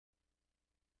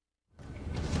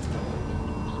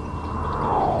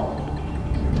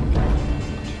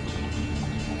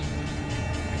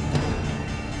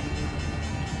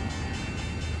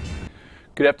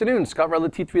Good afternoon, Scott Rutler,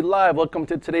 T3 Live. Welcome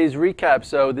to today's recap.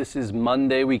 So this is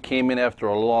Monday. We came in after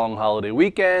a long holiday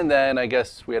weekend, and I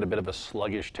guess we had a bit of a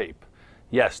sluggish tape.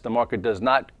 Yes, the market does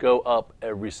not go up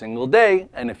every single day,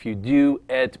 and if you do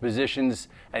add to positions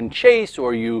and chase,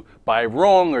 or you buy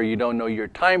wrong, or you don't know your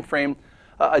time frame,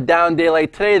 a down day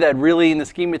like today that really, in the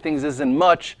scheme of things, isn't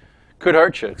much, could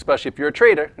hurt you, especially if you're a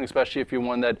trader, and especially if you're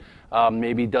one that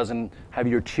maybe doesn't have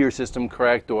your tier system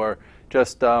correct, or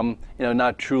just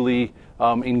not truly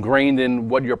ingrained in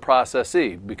what your process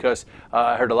is. Because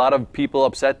I heard a lot of people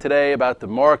upset today about the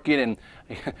market, and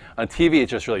on TV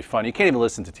it's just really fun. You can't even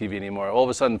listen to TV anymore. All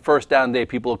of a sudden, first down day,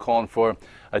 people are calling for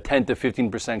a 10 to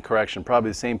 15% correction.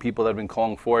 Probably the same people that have been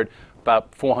calling for it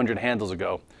about 400 handles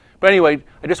ago. But anyway,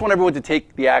 I just want everyone to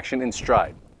take the action in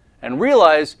stride and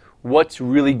realize what's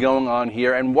really going on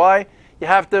here and why you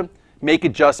have to make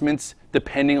adjustments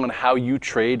depending on how you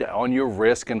trade, on your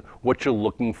risk, and what you're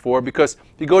looking for. Because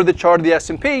if you go to the chart of the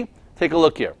S&P, take a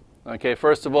look here. Okay,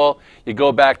 first of all, you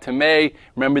go back to May.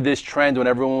 Remember this trend when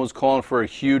everyone was calling for a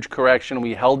huge correction?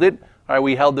 We held it. All right,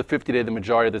 we held the 50-day the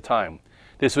majority of the time.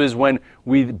 This was when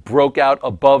we broke out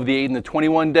above the 8 and the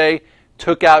 21-day,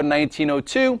 took out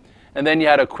 1902, and then you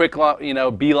had a quick,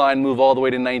 beeline move all the way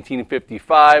to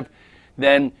 1955.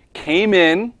 Then came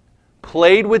in,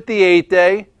 played with the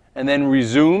 8-day, and then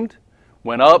resumed.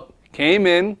 Went up, came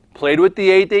in, played with the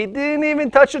 8-day, didn't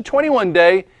even touch the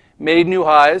 21-day, made new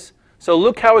highs. So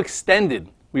look how extended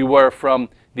we were from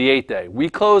the 8-day. We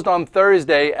closed on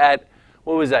Thursday at,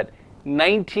 what was that,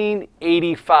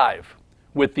 1985,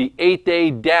 with the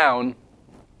 8-day down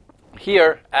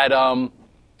here at, I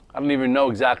don't even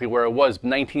know exactly where it was,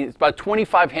 it's about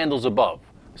 25 handles above.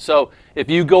 So if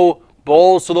you go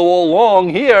balls to the wall long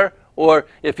here, or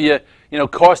if you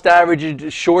cost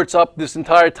average shorts up this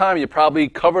entire time, you're probably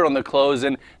covered on the close,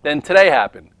 and then today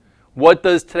happened. What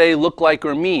does today look like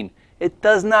or mean? It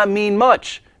does not mean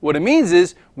much. What it means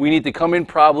is we need to come in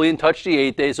probably and touch the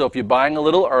 8-day, so if you're buying a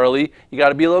little early, you got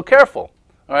to be a little careful.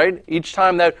 All right? Each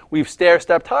time that we've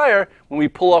stair-stepped higher, when we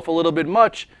pull off a little bit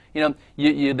much,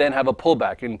 you then have a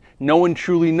pullback, and no one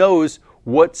truly knows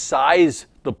what size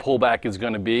the pullback is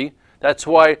going to be. That's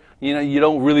why you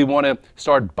don't really want to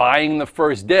start buying the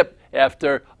first dip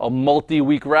after a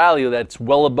multi-week rally that's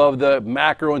well above the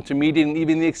macro, intermediate, and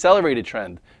even the accelerated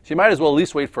trend. So you might as well at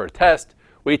least wait for a test,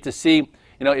 wait to see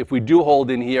if we do hold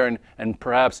in here and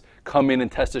perhaps come in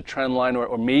and test a trend line,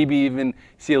 or maybe even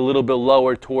see a little bit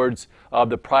lower towards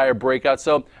the prior breakout.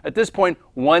 So at this point,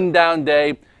 one down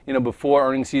day before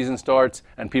earnings season starts,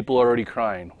 and people are already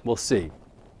crying. We'll see.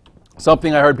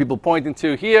 Something I heard people pointing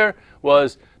to here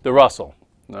was the Russell.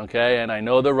 Okay, and I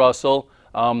know the Russell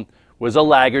was a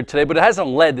laggard today, but it hasn't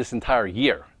led this entire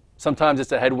year. Sometimes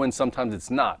it's a headwind, sometimes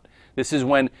it's not. This is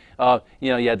when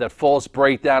you had that false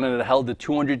breakdown and it held the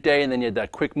 200-day, and then you had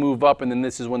that quick move up, and then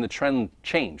this is when the trend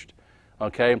changed.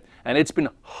 Okay, and it's been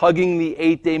hugging the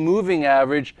 8-day moving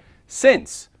average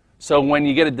since. So when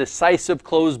you get a decisive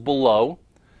close below,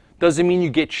 doesn't mean you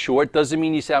get short, doesn't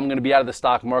mean you say, I'm going to be out of the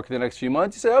stock market the next few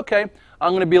months. You say, okay,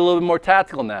 I'm going to be a little bit more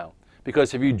tactical now.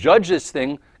 Because if you judge this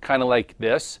thing kind of like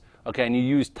this, okay, and you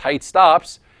use tight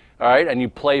stops, all right, and you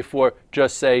play for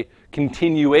just say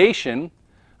continuation,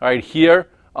 all right, here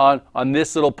on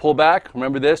this little pullback,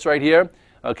 remember this right here?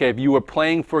 Okay, if you were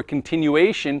playing for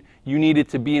continuation, you needed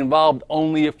to be involved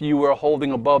only if you were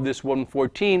holding above this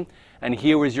 114, and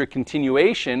here was your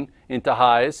continuation into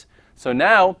highs. So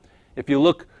now, if you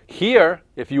look here,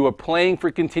 if you were playing for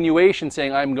continuation,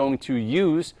 saying I'm going to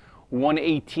use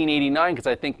 118.89 because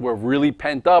I think we're really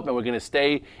pent up and we're going to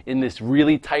stay in this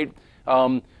really tight,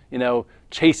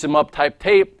 chase them up type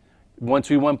tape. Once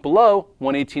we went below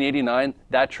 118.89,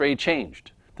 that trade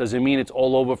changed. Does it mean it's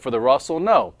all over for the Russell?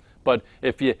 No. But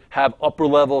if you have upper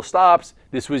level stops,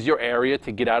 this was your area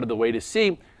to get out of the way to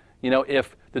see,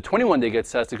 if the 21-day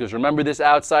gets tested. Because remember this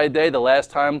outside day, the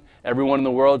last time everyone in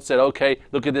the world said, okay,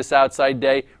 look at this outside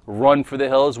day, run for the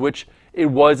hills, which it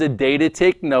was a day to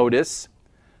take notice.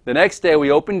 The next day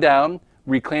we opened down,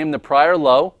 reclaimed the prior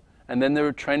low, and then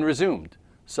the trend resumed.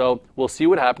 So we'll see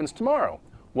what happens tomorrow.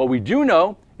 What we do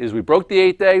know is we broke the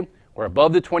 8-day, we're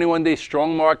above the 21-day.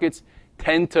 Strong markets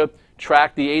tend to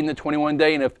track the 8 and the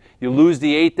 21-day, and if you lose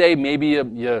the 8-day, maybe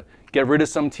you get rid of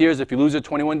some tiers. If you lose a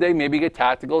 21-day, maybe you get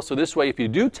tactical. So this way, if you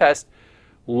do test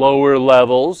lower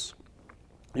levels,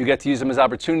 you get to use them as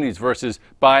opportunities versus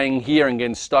buying here and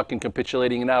getting stuck and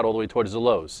capitulating it out all the way towards the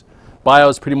lows.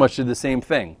 Bios pretty much did the same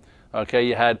thing. Okay,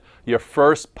 you had your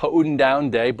first potent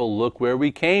down day, but look where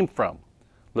we came from.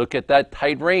 Look at that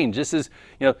tight range. This is,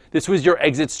 this was your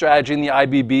exit strategy in the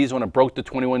IBBs when it broke the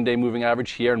 21-day moving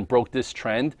average here and broke this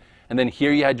trend. And then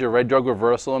here you had your red drug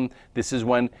reversal, and this is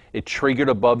when it triggered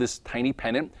above this tiny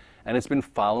pennant, and it's been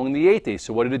following the 8 day.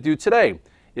 So what did it do today?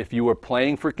 If you were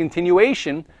playing for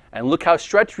continuation, and look how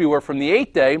stretched we were from the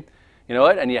 8 day, you know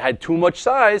what, and you had too much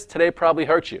size, today probably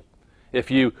hurt you. If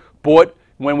you bought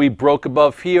when we broke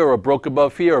above here, or broke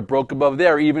above here, or broke above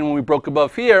there, even when we broke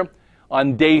above here,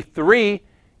 on day 3,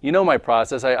 you know my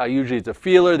process. I usually, it's a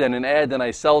feeler, then an add, then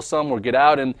I sell some or get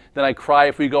out, and then I cry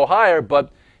if we go higher.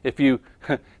 But if you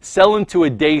sell into a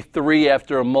day 3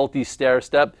 after a multi-stair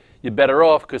step, you're better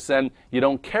off, because then you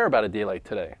don't care about a day like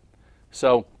today.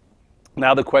 So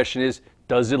now the question is,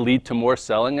 does it lead to more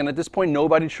selling? And at this point,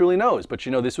 nobody truly knows. But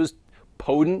you know, this was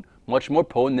potent, much more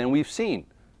potent than we've seen.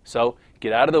 So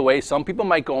get out of the way. Some people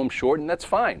might go home short, and that's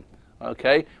fine.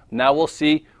 Okay, now we'll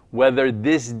see whether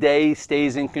this day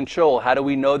stays in control. How do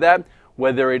we know that?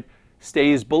 Whether it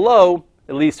stays below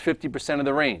at least 50% of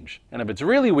the range. And if it's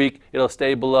really weak, it'll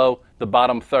stay below the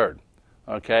bottom third.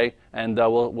 Okay, and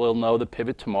we'll know the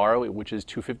pivot tomorrow, which is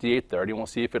 258.30. And we'll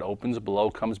see if it opens below,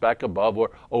 comes back above,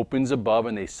 or opens above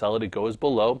and they sell it, it goes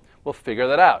below. We'll figure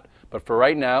that out. But for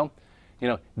right now, you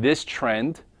know, this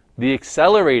trend, the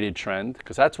accelerated trend,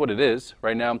 because that's what it is.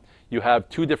 Right now, you have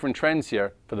two different trends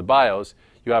here for the bios.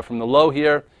 You have from the low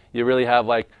here, you really have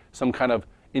like some kind of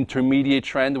intermediate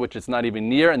trend, which it's not even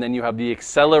near, and then you have the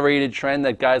accelerated trend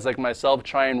that guys like myself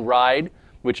try and ride,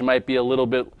 which might be a little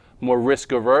bit more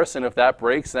risk averse, and if that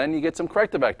breaks, then you get some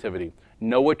corrective activity.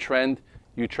 Know what trend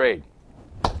you trade.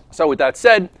 So with that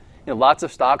said, you know, lots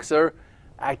of stocks are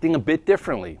acting a bit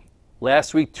differently.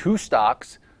 Last week, 2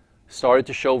 stocks started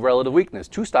to show relative weakness.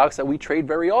 2 stocks that we trade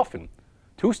very often.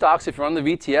 2 stocks, if you're on the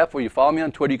VTF or you follow me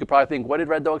on Twitter, you could probably think, what did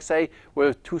Red Dog say?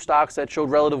 Were 2 stocks that showed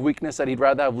relative weakness that he'd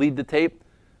rather have lead the tape?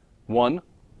 1,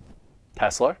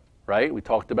 Tesla, right? We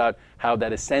talked about how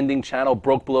that ascending channel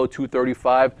broke below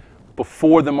 235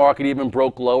 before the market even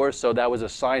broke lower, so that was a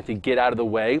sign to get out of the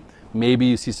way. Maybe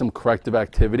you see some corrective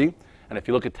activity. And if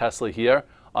you look at Tesla here,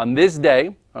 on this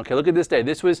day, okay, look at this day.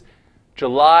 This was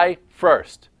July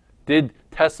 1st. Did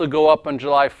Tesla go up on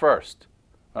July 1st?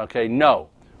 Okay, no.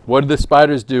 What did the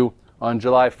spiders do on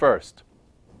July 1st?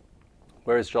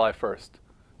 Where is July 1st?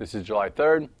 This is July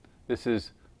 3rd. This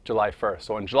is July 1st.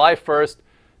 So on July 1st,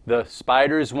 the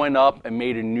spiders went up and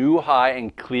made a new high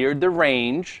and cleared the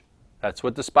range. That's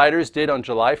what the spiders did on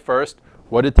July 1st.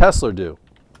 What did Tesla do?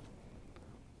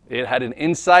 It had an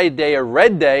inside day, a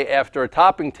red day after a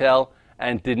topping tail,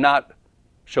 and did not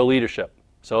show leadership.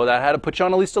 So that had to put you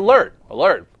on at least alert.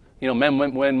 You know,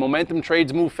 when momentum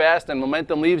trades move fast and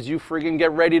momentum leaves, you friggin'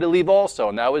 get ready to leave also.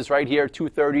 And that was right here,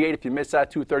 238. If you missed that,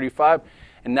 235.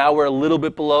 And now we're a little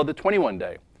bit below the 21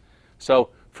 day. So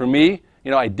for me,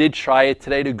 you know, I did try it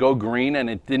today to go green, and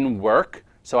it didn't work.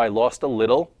 So I lost a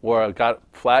little, or I got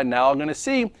flat. Now I'm going to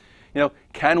see, you know,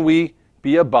 can we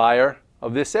be a buyer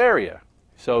of this area?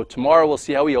 So tomorrow we'll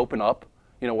see how we open up.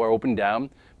 You know, we're open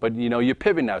down. But, you know, you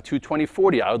pivot now,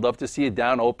 220.40. I would love to see it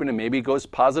down, open, and maybe it goes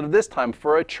positive this time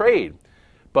for a trade.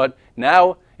 But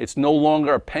now it's no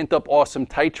longer a pent-up, awesome,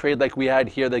 tight trade like we had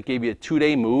here that gave you a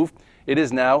 2-day move. It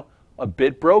is now a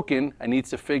bit broken and needs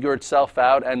to figure itself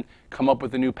out and come up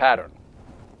with a new pattern.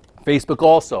 Facebook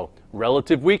also,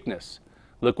 relative weakness.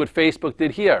 Look what Facebook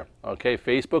did here. Okay,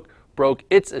 Facebook broke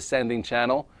its ascending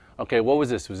channel. Okay, what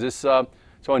was this? Was this, so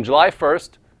on July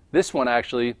 1st, this one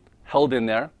actually held in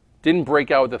there. Didn't break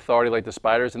out with authority like the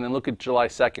spiders, and then look at July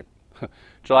 2nd.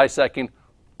 July 2nd,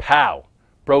 pow,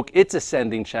 broke its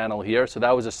ascending channel here, so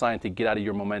that was a sign to get out of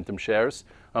your momentum shares.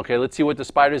 Okay, let's see what the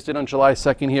spiders did on July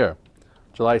 2nd here.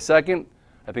 July 2nd,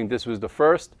 I think this was the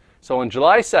first. So on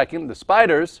July 2nd, the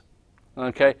spiders,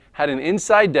 okay, had an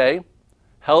inside day,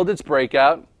 held its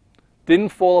breakout, didn't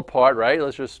fall apart, right?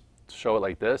 Let's just show it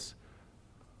like this.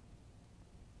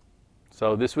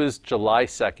 So this was July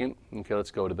 2nd. Okay, let's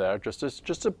go to there.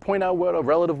 Just to point out what a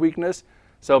relative weakness.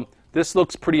 So this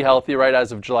looks pretty healthy, right,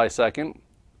 as of July 2nd.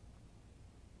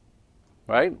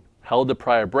 Right? Held the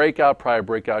prior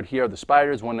breakout here. The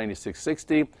spiders,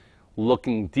 196.60.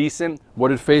 Looking decent. What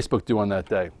did Facebook do on that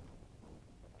day?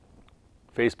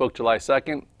 Facebook, July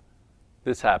 2nd.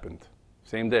 This happened.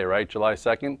 Same day, right? July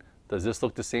 2nd. Does this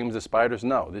look the same as the spiders?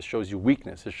 No. This shows you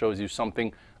weakness. It shows you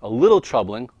something a little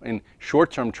troubling in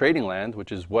short-term trading land,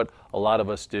 which is what a lot of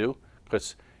us do.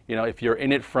 Because, you know, if you're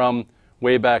in it from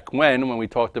way back when we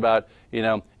talked about, you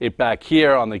know, it back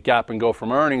here on the gap and go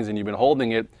from earnings, and you've been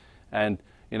holding it, and,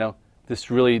 you know, this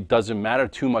really doesn't matter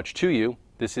too much to you.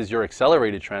 This is your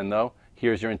accelerated trend, though.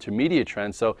 Here's your intermediate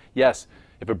trend. So, yes,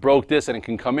 if it broke this and it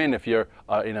can come in, if you're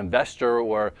an investor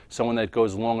or someone that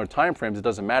goes longer time frames, it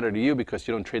doesn't matter to you because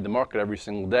you don't trade the market every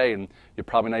single day, and you're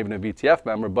probably not even a VTF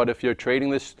member. But if you're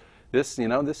trading this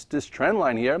trend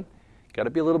line here, got to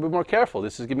be a little bit more careful.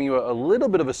 This is giving you a little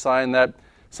bit of a sign that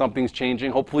something's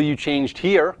changing. Hopefully you changed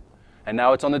here, and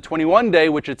now it's on the 21 day,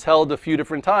 which it's held a few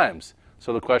different times.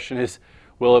 So the question is,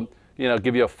 will it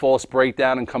give you a false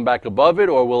breakdown and come back above it,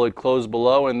 or will it close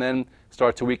below and then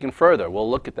start to weaken further? We'll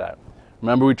look at that.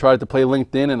 Remember, we tried to play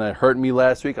LinkedIn, and it hurt me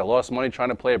last week. I lost money trying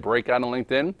to play a breakout on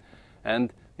LinkedIn,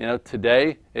 and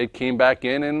today it came back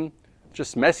in and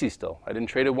just messy still. I didn't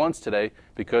trade it once today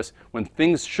because when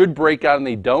things should break out and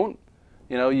they don't,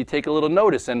 you take a little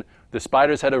notice. And the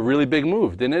spiders had a really big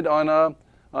move, didn't it, on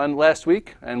last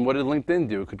week? And what did LinkedIn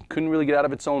do? Couldn't really get out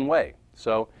of its own way.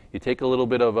 So you take a little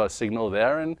bit of a signal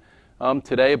there, and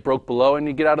today it broke below, and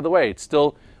you get out of the way. It's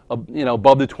still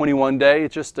above the 21 day.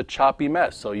 It's just a choppy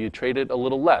mess. So you trade it a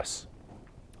little less.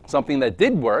 Something that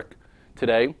did work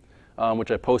today,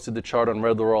 which I posted the chart on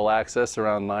Regular All Access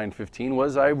around 9:15,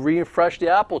 was I refreshed the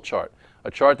Apple chart. A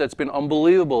chart that's been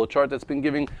unbelievable, a chart that's been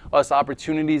giving us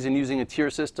opportunities in using a tier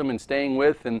system and staying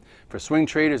with, and for swing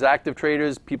traders, active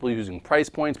traders, people using price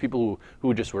points, people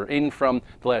who just were in from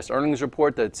the last earnings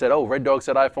report that said, oh, Red Dog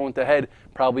said iPhone to head,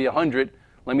 probably 100.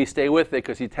 Let me stay with it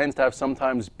because he tends to have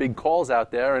sometimes big calls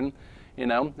out there, and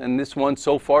and this one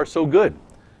so far so good.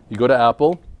 You go to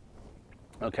Apple.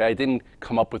 Okay, I didn't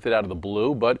come up with it out of the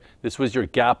blue, but this was your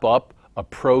gap up, a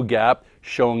pro gap,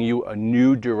 showing you a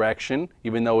new direction,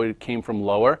 even though it came from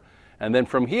lower. And then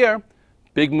from here,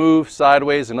 big move,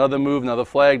 sideways, another move, another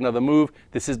flag, another move.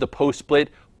 This is the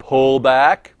post-split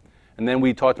pullback. And then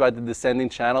we talked about the descending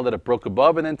channel that it broke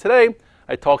above. And then today,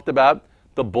 I talked about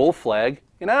the bull flag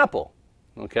in Apple.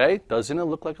 Okay, doesn't it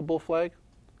look like a bull flag?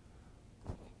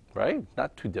 Right?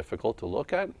 Not too difficult to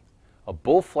look at. A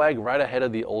bull flag right ahead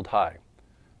of the old high.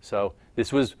 So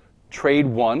this was trade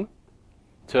one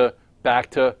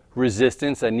back to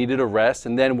resistance that needed a rest.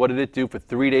 And then what did it do? For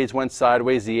 3 days went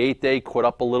sideways. The 8th day caught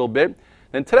up a little bit.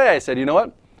 Then today I said, you know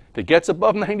what? If it gets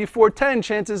above 94.10,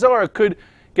 chances are it could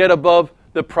get above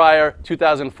the prior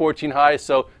 2014 high.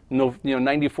 So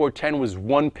 94.10 was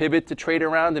one pivot to trade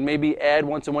around and maybe add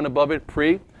once it went above it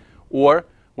pre. Or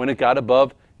when it got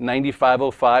above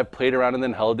 95.05, played around and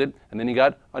then held it. And then you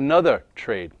got another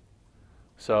trade.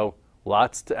 So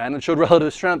and it showed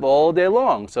relative strength all day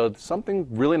long. So it's something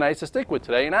really nice to stick with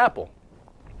today in Apple.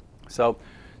 So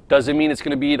does it mean it's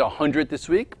going to be at 100 this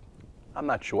week? I'm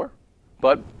not sure.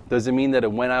 But does it mean that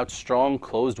it went out strong,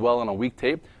 closed well on a week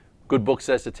tape? Good book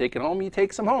says to take it home, you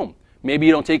take some home. Maybe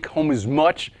you don't take home as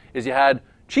much as you had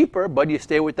cheaper, but you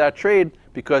stay with that trade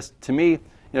because to me,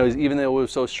 even though it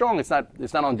was so strong, it's not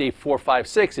on day 4, 5,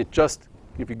 6. It just,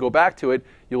 if you go back to it,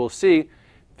 you will see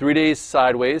 3 days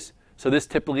sideways. So this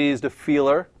typically is the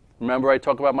feeler. Remember I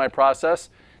talked about my process?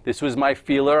 This was my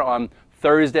feeler. On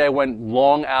Thursday I went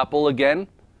long Apple again.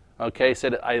 Okay,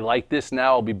 said I like this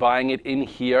now. I'll be buying it in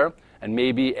here and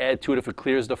maybe add to it if it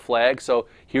clears the flag. So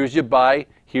here's your buy,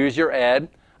 here's your add.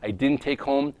 I didn't take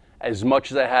home as much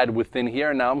as I had within here,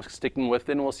 and now I'm sticking with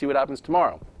it, and we'll see what happens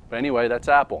tomorrow. But anyway, that's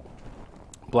Apple.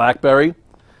 Blackberry.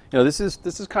 This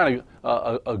is kind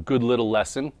of a good little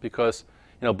lesson because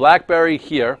Blackberry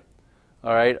here.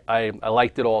 All right, I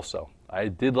liked it also. I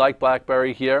did like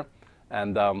Blackberry here,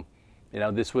 and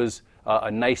this was a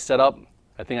nice setup.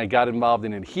 I think I got involved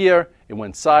in it here. It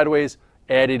went sideways,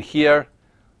 added here.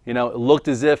 It looked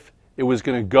as if it was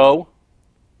going to go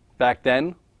back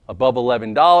then above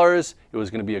 $11. It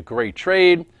was going to be a great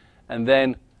trade, and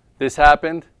then this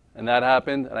happened, and that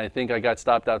happened, and I think I got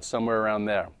stopped out somewhere around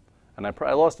there, and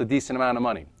I lost a decent amount of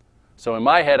money. So in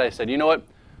my head, I said, you know what?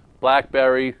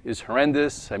 Blackberry is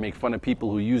horrendous. I make fun of people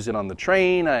who use it on the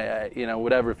train.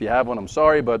 Whatever. If you have one, I'm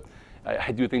sorry, but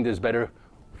I do think there's better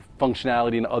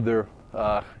functionality in other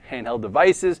handheld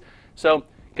devices. So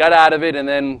got out of it, and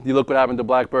then you look what happened to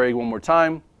Blackberry one more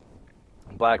time.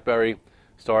 Blackberry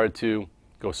started to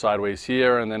go sideways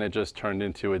here, and then it just turned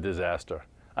into a disaster.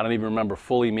 I don't even remember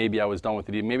fully. Maybe I was done with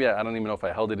it. Maybe I don't even know if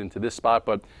I held it into this spot,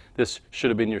 but this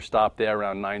should have been your stop there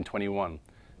around 921.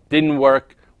 Didn't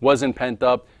work. Wasn't pent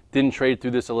up. Didn't trade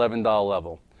through this $11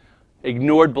 level.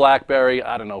 Ignored Blackberry,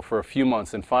 I don't know, for a few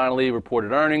months, and finally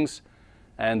reported earnings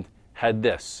and had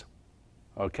this.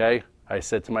 Okay? I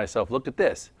said to myself, look at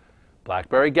this.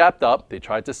 Blackberry gapped up. They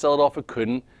tried to sell it off, it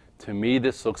couldn't. To me,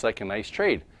 this looks like a nice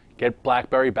trade. Get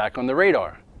Blackberry back on the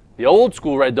radar. The old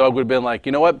school Red Dog would have been like,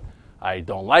 you know what? I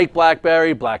don't like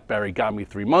Blackberry. Blackberry got me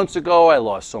 3 months ago. I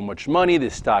lost so much money.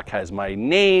 This stock has my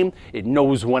name. It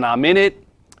knows when I'm in it.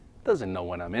 It doesn't know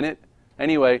when I'm in it.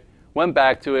 Anyway, went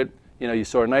back to it. You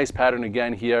saw a nice pattern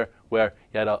again here where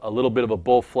you had a little bit of a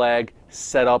bull flag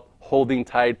set up, holding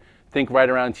tight. Think right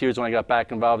around here is when I got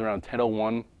back involved around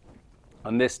 10:01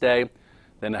 on this day.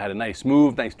 Then I had a nice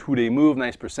move, nice 2-day move,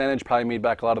 nice percentage. Probably made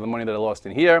back a lot of the money that I lost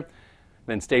in here.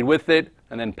 then stayed with it,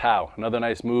 and then pow, another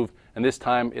nice move. And this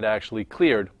time it actually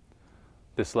cleared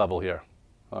this level here.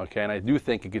 Okay, and I do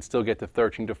think it could still get to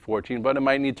 13 to 14, but it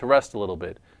might need to rest a little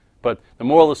bit. But the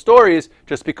moral of the story is,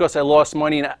 just because I lost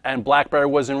money and Blackberry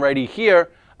wasn't ready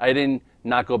here, I didn't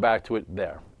not go back to it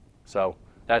there. So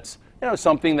that's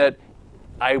something that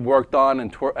I worked on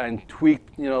and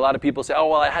tweaked. A lot of people say, oh,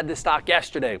 well, I had this stock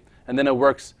yesterday, and then it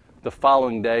works the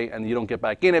following day, and you don't get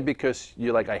back in it because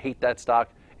you're like, I hate that stock.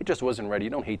 It just wasn't ready.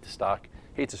 You don't hate the stock.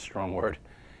 Hate's a strong word.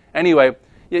 Anyway,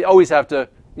 you always have to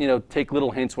take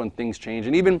little hints when things change.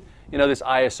 And even this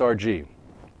ISRG.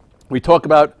 We talk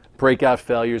about breakout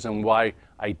failures and why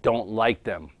I don't like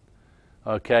them.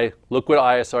 Okay, look what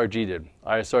ISRG did.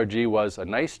 ISRG was a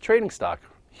nice trading stock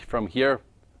from here,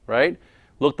 right?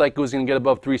 Looked like it was going to get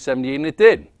above 378, and it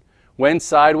did. Went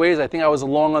sideways. I think I was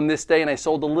long on this day, and I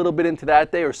sold a little bit into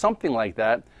that day or something like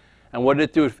that. And what did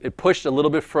it do? It pushed a little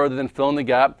bit further than filling the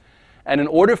gap. And in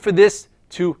order for this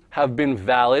to have been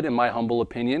valid, in my humble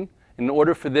opinion, in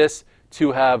order for this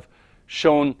to have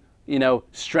shown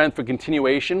strength for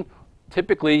continuation,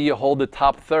 typically you hold the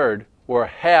top third or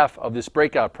half of this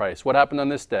breakout price. What happened on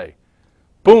this day?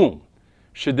 Boom!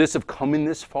 Should this have come in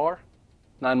this far?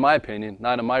 Not in my opinion,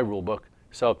 not in my rule book.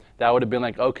 So that would have been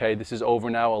like, okay, this is over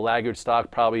now. A laggard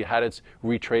stock probably had its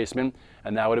retracement,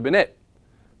 and that would have been it.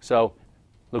 So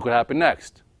look what happened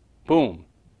next. Boom.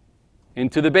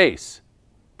 Into the base.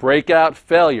 Breakout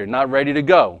failure, not ready to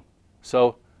go.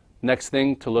 So next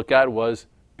thing to look at was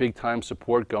big time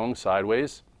support going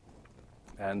sideways,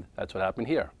 and that's what happened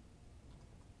here.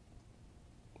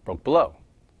 Broke below.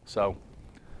 So,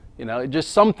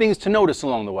 just some things to notice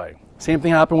along the way. Same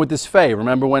thing happened with this FAE.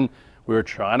 Remember when we were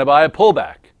trying to buy a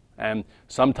pullback, and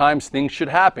sometimes things should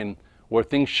happen or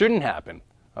things shouldn't happen.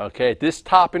 Okay, at this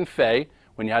top in FAE,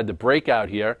 when you had the breakout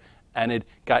here and it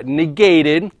got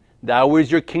negated, that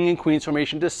was your king and queen's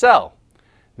formation to sell.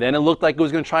 Then it looked like it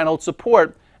was going to try and hold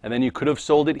support, and then you could have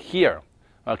sold it here.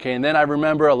 Okay, and then I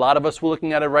remember a lot of us were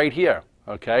looking at it right here.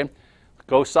 Okay,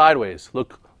 go sideways.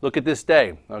 Look at this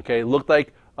day. Okay, looked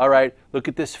like, all right, look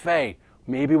at this FAE.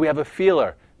 Maybe we have a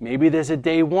feeler. Maybe there's a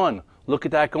day one. Look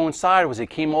at that going sideways. It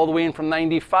came all the way in from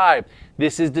 95.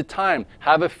 This is the time.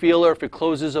 Have a feeler. If it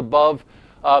closes above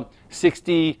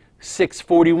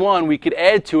 66.41, we could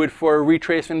add to it for a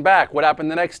retracement back. What happened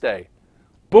the next day?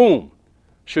 Boom.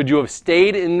 Should you have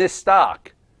stayed in this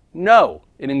stock? No.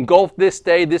 It engulfed this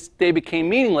day. This day became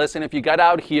meaningless. And if you got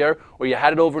out here or you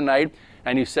had it overnight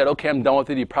and you said, okay, I'm done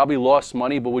with it, you probably lost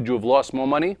money, but would you have lost more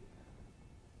money?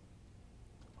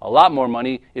 A lot more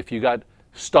money if you got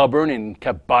stubborn and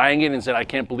kept buying it and said, I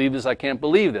can't believe this, I can't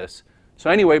believe this. So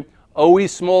anyway,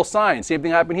 always small signs. Same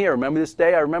thing happened here. Remember this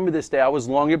day? I remember this day. I was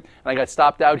long and I got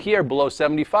stopped out here below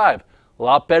 75. A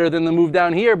lot better than the move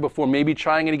down here before maybe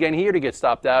trying it again here to get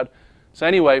stopped out. So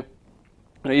anyway,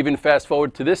 even fast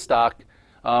forward to this stock,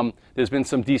 there's been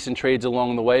some decent trades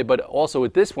along the way, but also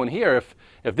with this one here,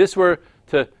 if this were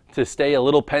to stay a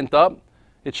little pent up,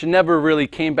 it should never really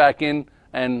came back in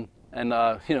and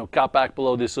got back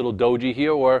below this little doji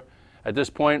here, or at this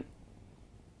point,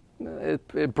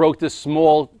 it broke this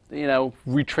small,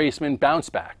 retracement bounce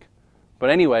back. But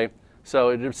anyway, so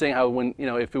it's saying how when,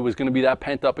 if it was going to be that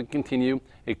pent up and continue,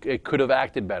 it could have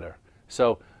acted better.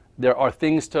 So there are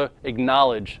things to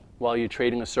acknowledge while you're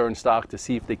trading a certain stock to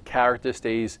see if the character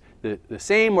stays the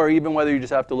same, or even whether you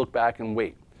just have to look back and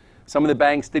wait. Some of the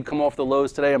banks did come off the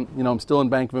lows today. I'm still in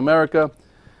Bank of America.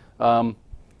 Not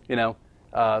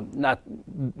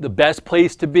the best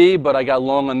place to be, but I got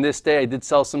long on this day. I did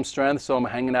sell some strength, so I'm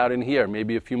hanging out in here.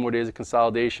 Maybe a few more days of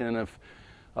consolidation, and if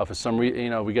for some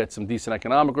reason, we get some decent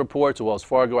economic reports, or Wells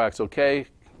Fargo acts okay,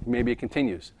 maybe it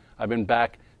continues. I've been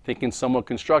back thinking somewhat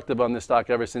constructive on this stock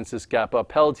ever since this gap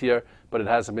up held here, but it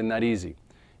hasn't been that easy.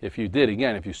 If you did,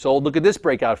 again, if you sold, look at this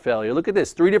breakout failure. Look at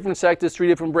this, 3 different sectors, 3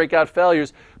 different breakout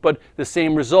failures, but the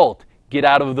same result. Get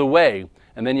out of the way.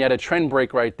 And then you had a trend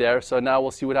break right there, so now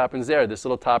we'll see what happens there. This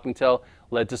little topping tail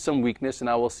led to some weakness, and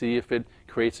now we'll see if it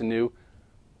creates a new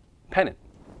pennant.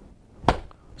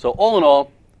 So all in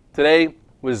all, today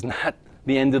was not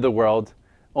the end of the world.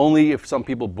 Only if some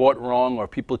people bought wrong, or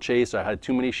people chased, or had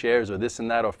too many shares, or this and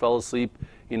that, or fell asleep,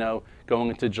 going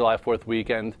into July 4th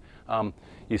weekend.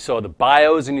 You saw the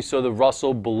bios and you saw the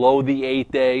Russell below the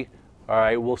 8-day. All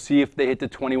right, we'll see if they hit the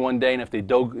 21-day, and if they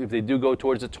do go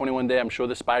towards the 21-day, I'm sure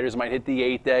the spiders might hit the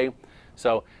 8-day.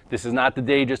 So this is not the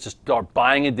day just to start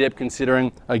buying a dip,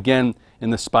 considering, again, in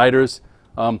the spiders,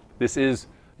 this is,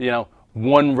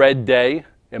 one red day.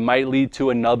 It might lead to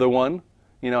another one,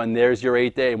 and there's your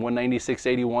 8-day,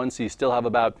 196.81. So you still have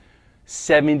about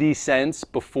 70 cents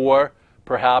before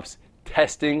perhaps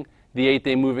testing the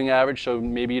 8-day moving average, so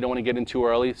maybe you don't want to get in too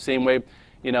early. Same way,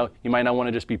 you know, you might not want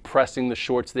to just be pressing the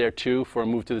shorts there too for a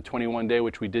move to the 21-day,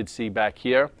 which we did see back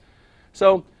here.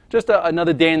 So just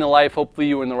another day in the life. Hopefully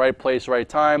you were in the right place, right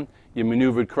time. You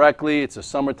maneuvered correctly. It's a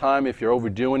summertime. If you're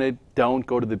overdoing it, don't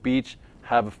go to the beach.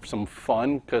 Have some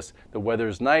fun because the weather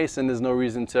is nice and there's no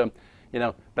reason to, you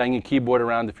know, bang your keyboard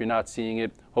around if you're not seeing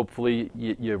it. Hopefully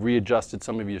you readjusted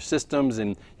some of your systems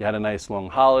and you had a nice long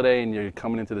holiday and you're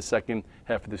coming into the second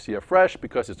half of this year fresh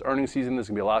because it's earnings season. There's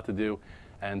going to be a lot to do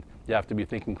and you have to be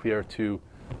thinking clear to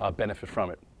benefit from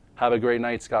it. Have a great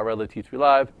night. Scott Redler, T3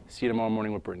 Live. See you tomorrow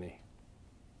morning with Brittany.